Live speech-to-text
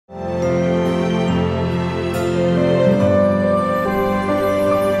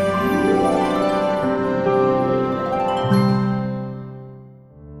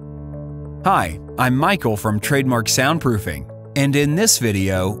I'm Michael from Trademark Soundproofing, and in this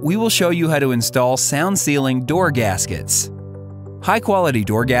video, we will show you how to install sound sealing door gaskets. High-quality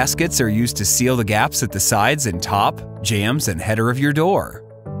door gaskets are used to seal the gaps at the sides and top, jambs, and header of your door.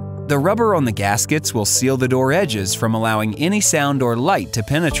 The rubber on the gaskets will seal the door edges from allowing any sound or light to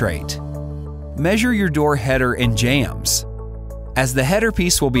penetrate. Measure your door header and jambs. As the header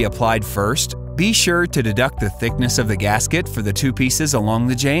piece will be applied first, be sure to deduct the thickness of the gasket for the two pieces along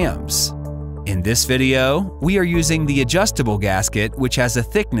the jambs. In this video, we are using the adjustable gasket, which has a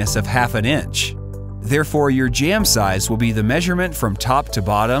thickness of ½ inch. Therefore, your jamb size will be the measurement from top to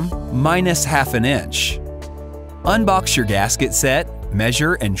bottom minus ½ inch. Unbox your gasket set,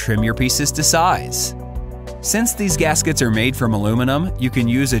 measure and trim your pieces to size. Since these gaskets are made from aluminum, you can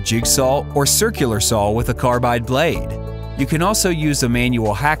use a jigsaw or circular saw with a carbide blade. You can also use a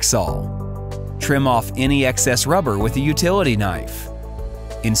manual hacksaw. Trim off any excess rubber with a utility knife.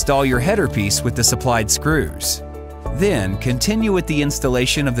 Install your header piece with the supplied screws. Then continue with the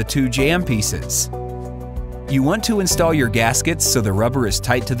installation of the two jamb pieces. You want to install your gaskets so the rubber is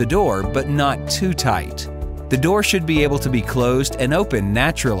tight to the door, but not too tight. The door should be able to be closed and open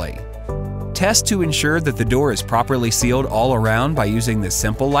naturally. Test to ensure that the door is properly sealed all around by using the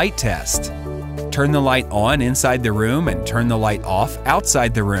simple light test. Turn the light on inside the room and turn the light off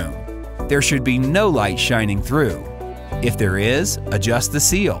outside the room. There should be no light shining through. If there is, adjust the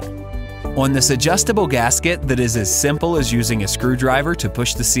seal. On this adjustable gasket that is as simple as using a screwdriver to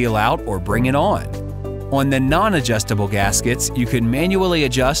push the seal out or bring it on. On the non-adjustable gaskets, you can manually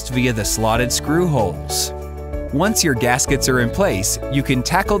adjust via the slotted screw holes. Once your gaskets are in place, you can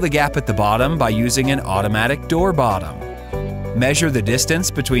tackle the gap at the bottom by using an automatic door bottom. Measure the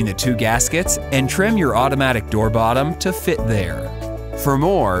distance between the two gaskets and trim your automatic door bottom to fit there. For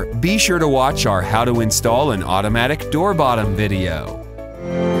more, be sure to watch our How to Install an Automatic Door Bottom video.